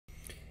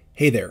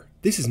Hey there,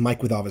 this is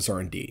Mike with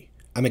OfficeRnD.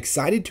 I'm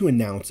excited to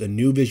announce a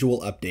new visual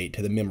update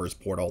to the members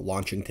portal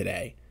launching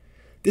today.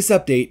 This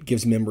update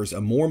gives members a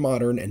more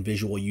modern and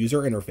visual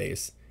user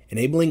interface,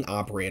 enabling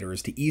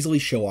operators to easily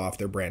show off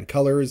their brand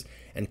colors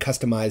and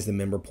customize the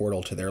member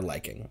portal to their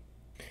liking.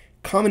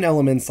 Common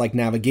elements like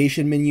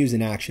navigation menus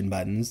and action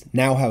buttons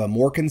now have a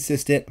more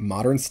consistent,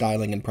 modern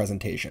styling and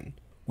presentation.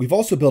 We've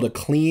also built a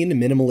clean,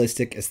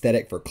 minimalistic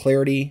aesthetic for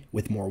clarity,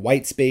 with more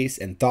white space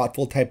and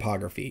thoughtful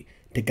typography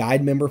to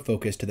guide member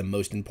focus to the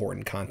most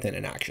important content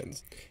and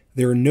actions.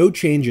 There are no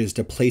changes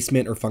to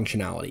placement or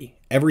functionality.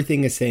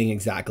 Everything is staying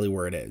exactly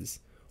where it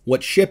is.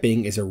 What's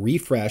shipping is a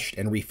refreshed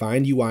and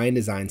refined UI and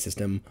design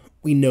system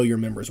we know your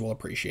members will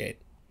appreciate.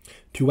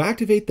 To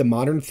activate the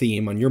modern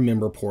theme on your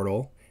member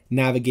portal,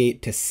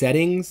 navigate to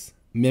Settings,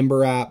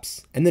 Member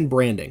Apps, and then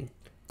Branding.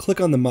 Click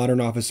on the Modern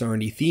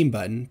OfficeRnD Theme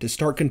button to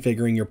start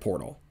configuring your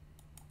portal.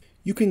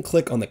 You can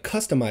click on the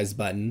Customize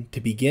button to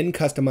begin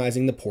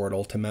customizing the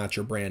portal to match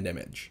your brand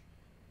image.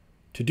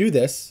 To do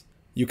this,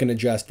 you can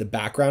adjust the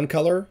background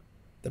color,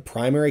 the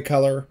primary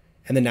color,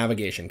 and the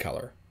navigation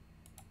color.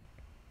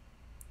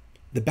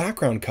 The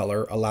background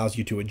color allows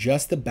you to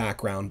adjust the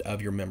background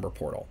of your member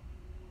portal.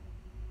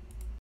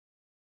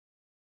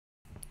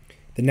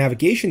 The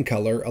navigation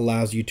color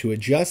allows you to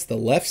adjust the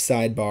left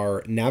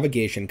sidebar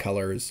navigation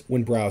colors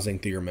when browsing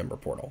through your member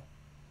portal.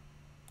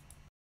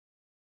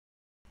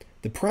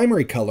 The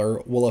primary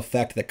color will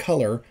affect the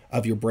color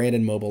of your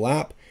branded mobile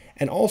app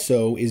and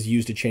also is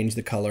used to change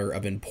the color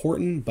of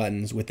important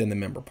buttons within the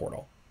member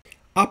portal.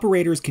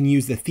 Operators can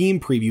use the theme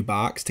preview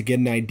box to get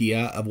an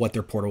idea of what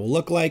their portal will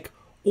look like,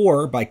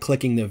 or by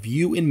clicking the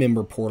View in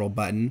Member Portal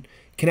button,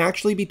 can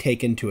actually be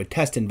taken to a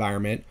test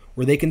environment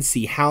where they can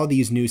see how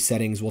these new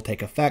settings will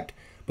take effect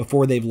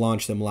before they've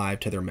launched them live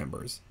to their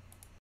members.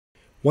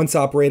 Once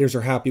operators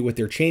are happy with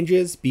their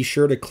changes, be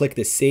sure to click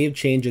the Save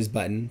Changes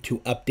button to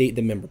update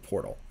the member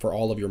portal for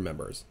all of your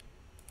members.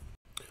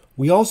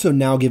 We also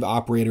now give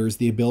operators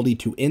the ability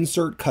to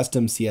insert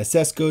custom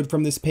CSS code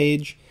from this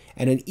page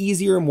and an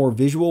easier, more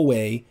visual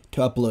way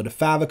to upload a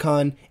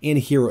favicon and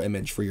hero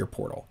image for your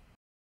portal.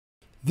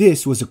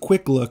 This was a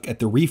quick look at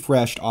the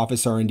refreshed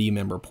OfficeRnD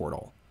member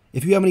portal.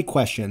 If you have any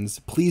questions,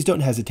 please don't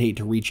hesitate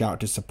to reach out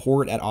to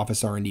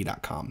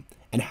support@OfficeRnD.com,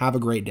 and have a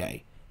great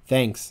day.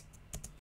 Thanks.